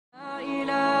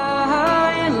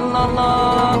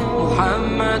illallah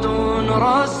Muhammadun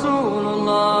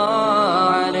Rasulullah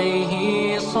alayhi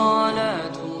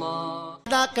salatullah.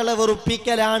 നേതാക്കളെ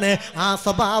വെറുപ്പിക്കലാണ്. ആ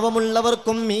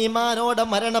സ്വഭാവമുള്ളവർക്കും ഈമാനോടെ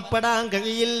മരണപ്പെടാൻ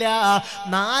കഴിയില്ല.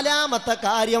 നാലാമത്തെ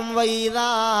കാര്യം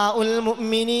വൈദാഉൽ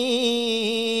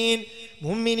മുഅ്മിനീൻ,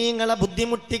 മുഅ്മിനീങ്ങളെ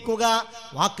ബുദ്ധിമുട്ടിക്കുക,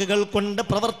 വാക്കുകൾ കൊണ്ട്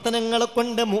പ്രവർത്തനങ്ങൾ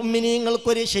കൊണ്ട്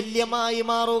മുഅ്മിനീങ്ങൾക്കൊരു ശല്യമായി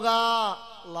മാറുക.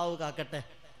 അല്ലാഹു കാക്കട്ടെ.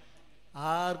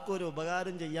 ആർക്കും ഒരു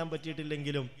ഉപകാരം ചെയ്യാൻ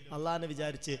പറ്റിയിട്ടില്ലെങ്കിലും അള്ളാഹിനെ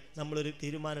വിചാരിച്ച് നമ്മളൊരു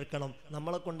തീരുമാനം എടുക്കണം.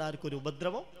 നമ്മളെ കൊണ്ട് ആർക്കും ഒരു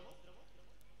ഉപദ്രവം.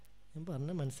 ഞാൻ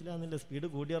പറഞ്ഞ മനസ്സിലാവുന്നില്ല, സ്പീഡ്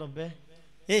കൂടിയ റബ്ബേ.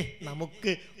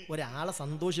 നമുക്ക് ഒരാളെ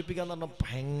സന്തോഷിപ്പിക്കുക എന്ന് പറഞ്ഞാൽ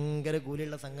ഭയങ്കര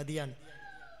കൂലിയുള്ള സംഗതിയാണ്.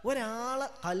 ഒരാളെ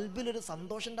കൽബിലൊരു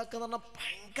സന്തോഷം ഉണ്ടാക്കുക എന്ന് പറഞ്ഞാൽ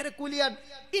ഭയങ്കര കൂലിയാണ്.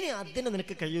 ഇനി അതിന്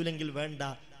നിനക്ക് കഴിയൂലെങ്കിൽ വേണ്ട,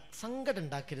 സങ്കടം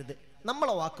ഉണ്ടാക്കരുത്.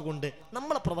 നമ്മളെ വാക്കുകൊണ്ട്,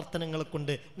 നമ്മളെ പ്രവർത്തനങ്ങളെ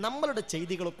കൊണ്ട്, നമ്മളുടെ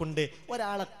ചെയ്തികളെ കൊണ്ട്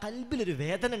ഒരാളെ കൽബിലൊരു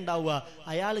വേദന ഉണ്ടാവുക.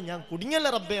 അയാൾ ഞാൻ കുടുങ്ങിയല്ല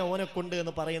റബ്ബേ ഓനെ കൊണ്ട്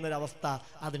എന്ന് പറയുന്നൊരവസ്ഥ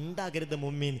അതുണ്ടാകരുത്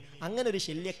മുഅ്മിൻ. അങ്ങനെ ഒരു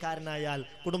ശല്യക്കാരനായാൽ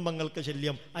കുടുംബങ്ങൾക്ക്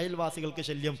ശല്യം, അയൽവാസികൾക്ക്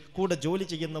ശല്യം, കൂടെ ജോലി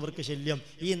ചെയ്യുന്നവർക്ക് ശല്യം.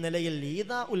 ഈ നിലയിൽ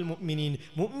ഈദാഉൽ മുഅ്മിനീൻ,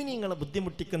 മുഅ്മിനീങ്ങളെ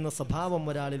ബുദ്ധിമുട്ടിക്കുന്ന സ്വഭാവം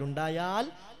ഒരാളിൽ ഉണ്ടായാൽ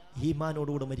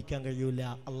ഈമാനോടുകൂടെ മരിക്കാൻ കഴിയൂല.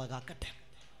 അല്ലാഹു കാക്കട്ടെ.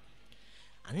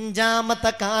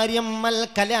 അഞ്ചാമത്തെ കാര്യം അൽ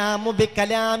കലാമു ബി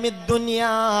കലാമിദ്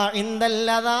ദുനിയാ ഇൻദൽ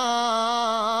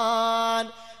അദാൻ,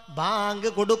 ബാങ്ക്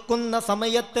കൊടുക്കുന്ന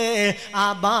സമയത്ത് ആ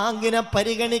ബാങ്കിനെ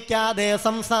പരിഗണിക്കാതെ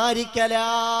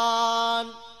സംസാരിക്കലാൻ.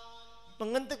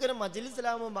 അങ്ങനത്തെ ഒരു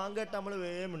മജ്ലിസിലാവുമ്പോൾ ബാങ്ക് കേട്ടാൽ നമ്മൾ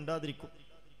വേഗം മിണ്ടാതിരിക്കും.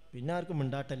 പിന്നെ ആർക്കും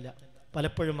മിണ്ടാട്ടല്ല.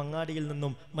 പലപ്പോഴും അങ്ങാടിയിൽ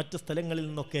നിന്നും മറ്റു സ്ഥലങ്ങളിൽ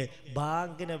നിന്നൊക്കെ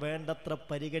ബാങ്കിനെ വേണ്ടത്ര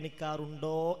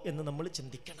പരിഗണിക്കാറുണ്ടോ എന്ന് നമ്മൾ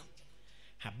ചിന്തിക്കണം.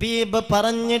 ഹബീബ്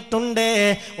പറഞ്ഞിട്ടുണ്ട്,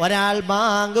 ഒരാൾ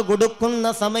ബാങ്ക് കൊടുക്കുന്ന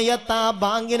സമയത്ത് ആ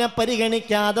ബാങ്കിനെ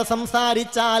പരിഗണിക്കാതെ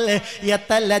സംസാരിച്ചാൽ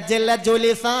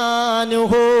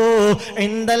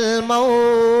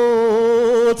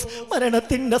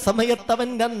മരണത്തിന്റെ സമയത്ത്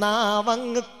അവന്റെ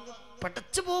നാവങ്ങ്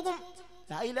പടച്ചു പോകും.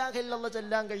 ലാ ഇലാഹ ഇല്ലല്ലാഹ്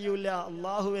ചൊല്ലാൻ കഴിയൂല.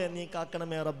 അല്ലാഹുവേ നീ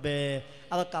കാക്കണമേ റബ്ബേ.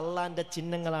 അതൊക്കെ അള്ളാന്റെ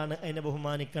ചിഹ്നങ്ങളാണ്, അതിനെ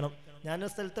ബഹുമാനിക്കണം.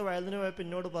 ഞാനൊരു സ്ഥലത്ത് വയലിന് പോയപ്പോൾ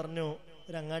എന്നോട് പറഞ്ഞു,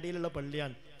 ഒരു അങ്ങാടിയിലുള്ള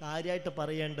പള്ളിയാണ്, കാര്യമായിട്ട്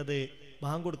പറയേണ്ടത്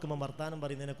ബാങ്ക് കൊടുക്കുമ്പോൾ വർത്താനം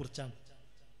പറയുന്നതിനെ കുറിച്ചാണ്.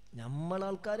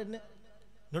 നമ്മളാൾക്കാർ തന്നെ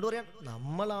എന്നോട് പറയാം,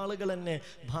 നമ്മളാളുകൾ തന്നെ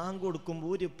ബാങ്ക്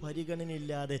കൊടുക്കുമ്പോൾ ഒരു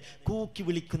പരിഗണനയില്ലാതെ കൂക്കി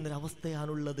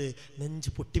വിളിക്കുന്നൊരവസ്ഥയാണുള്ളത്. നെഞ്ച്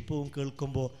പൊട്ടിപ്പോവും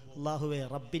കേൾക്കുമ്പോൾ. അള്ളാഹുവേ,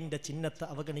 റബ്ബിന്റെ ചിഹ്നത്തെ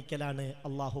അവഗണിക്കലാണ്.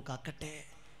 അള്ളാഹു കാക്കട്ടെ,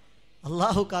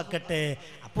 അള്ളാഹു കാക്കട്ടെ.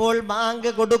 അപ്പോൾ ബാങ്ക്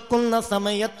കൊടുക്കുന്ന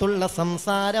സമയത്തുള്ള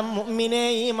സംസാരം മുഅ്മിനെ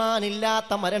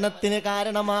ഈമാനില്ലാത്ത മരണത്തിന്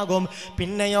കാരണമാകും.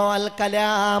 പിന്നെയോ അൽ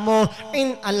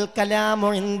കലാമു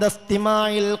ഇൻദ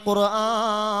ഇസ്തിമാഇൽ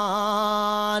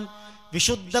ഖുർആൻ,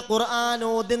 വിശുദ്ധ ഖുർആൻ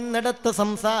ഓതുന്നിടത്ത്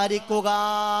സംസാരിക്കുക.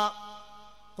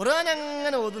 ഖുർആൻ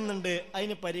അങ്ങനെ ഓതുന്നുണ്ട്,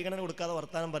 അതിന് പരിഗണന കൊടുക്കാതെ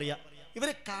വർത്താനം പറയാ.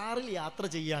 ഇവര് കാറിൽ യാത്ര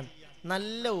ചെയ്യാൻ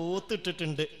നല്ല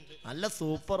ഓത്തിട്ടിട്ടുണ്ട്, നല്ല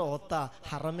സൂപ്പർ ഓത്ത,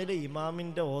 ഹറമിലെ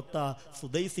ഇമാമിന്റെ ഓത്ത,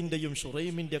 സുദൈസിന്റെയും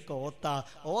ഷുറൈമിന്റെ ഒക്കെ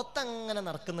ഓത്ത അങ്ങനെ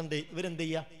നടക്കുന്നുണ്ട്. ഇവരെന്ത്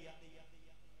ചെയ്യാ?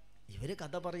 ഇവര്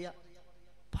കഥ പറയാ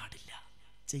പാടില്ല,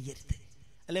 ചെയ്യരുത്.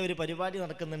 അല്ലെ, ഒരു പരിപാടി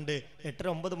നടക്കുന്നുണ്ട്,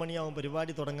 8-9 മണിയാവും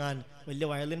പരിപാടി തുടങ്ങാൻ, വലിയ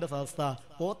വയലിന്റെ സദസ്സ,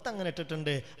 ഓത്ത അങ്ങനെ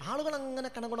ഇട്ടിട്ടുണ്ട്, ആളുകൾ അങ്ങനെ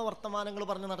കണകുണ വർത്തമാനങ്ങൾ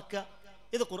പറഞ്ഞ് നടക്കുക.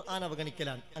 ഇത് ഖുർആൻ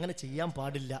അവഗണിക്കലാണ്. അങ്ങനെ ചെയ്യാൻ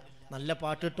പാടില്ല. നല്ല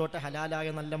പാട്ടിട്ടോട്ടെ, ഹലാലായ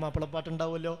നല്ല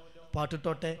മാപ്പിളപ്പാട്ടുണ്ടാവുമല്ലോ,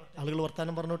 പാട്ടിട്ടോട്ടെ, ആളുകൾ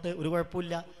വർത്താനം പറഞ്ഞോട്ടെ, ഒരു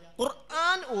കുഴപ്പമില്ല.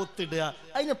 ഖുർആൻ ഓത്തിടുക,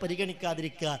 അതിനെ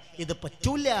പരിഗണിക്കാതിരിക്കുക, ഇത്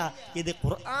പറ്റൂല. ഇത്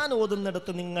ഖുർആൻ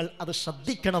ഓതുന്നിടത്ത് നിങ്ങൾ അത്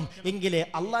ശ്രദ്ധിക്കണം, എങ്കിലേ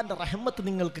അള്ളാന്റെ റഹ്മത്ത്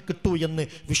നിങ്ങൾക്ക് കിട്ടൂ എന്ന്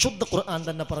വിശുദ്ധ ഖുർആൻ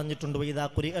തന്നെ പറഞ്ഞിട്ടുണ്ട്. വഇദാ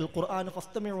ഖുരിഅൽ ഖുർആനു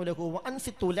ഫസ്തമിഉ ലഹു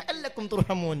വഅൻസിതു ലഅല്ലകും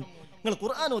തുർഹമൂൻ. നിങ്ങൾ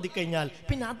ഖുർആൻ ഓതിക്കഴിഞ്ഞാൽ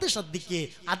പിന്നെ അത് ശ്രദ്ധിക്കേ,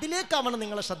 അതിലേക്കാവണം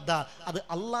നിങ്ങളെ ശ്രദ്ധ. അത്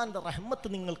അള്ളാന്റെ റഹ്മത്ത്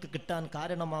നിങ്ങൾക്ക് കിട്ടാൻ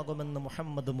കാരണമാകുമെന്ന്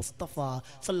മുഹമ്മദ് മുസ്തഫ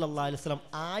സല്ലല്ലാഹു അലൈഹി വസല്ലം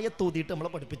ആയത്തോതിയിട്ട്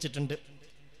നമ്മളെ പഠിപ്പിച്ചിട്ടുണ്ട്.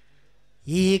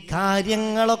 ഈ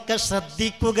കാര്യങ്ങളൊക്കെ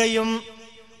ശ്രദ്ധിക്കുകയും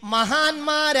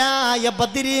മഹാന്മാരായ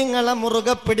ബദരീങ്ങളെ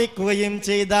മുറുകെ പിടിക്കുകയും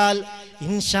ചെയ്താൽ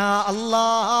ഇൻഷാ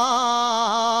അല്ലാഹ്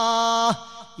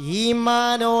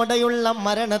ഈമാനോടെയുള്ള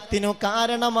മരണത്തിനു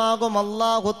കാരണമാകും.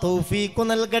 അല്ലാഹു തൗഫീഖ്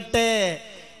നൽകട്ടെ.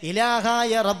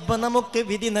 ഇലാഹായ റബ്ബ് നമുക്ക്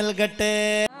വിധി നൽകട്ടെ.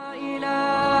 لا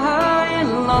إله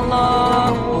إلا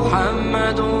الله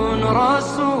محمد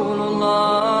رسول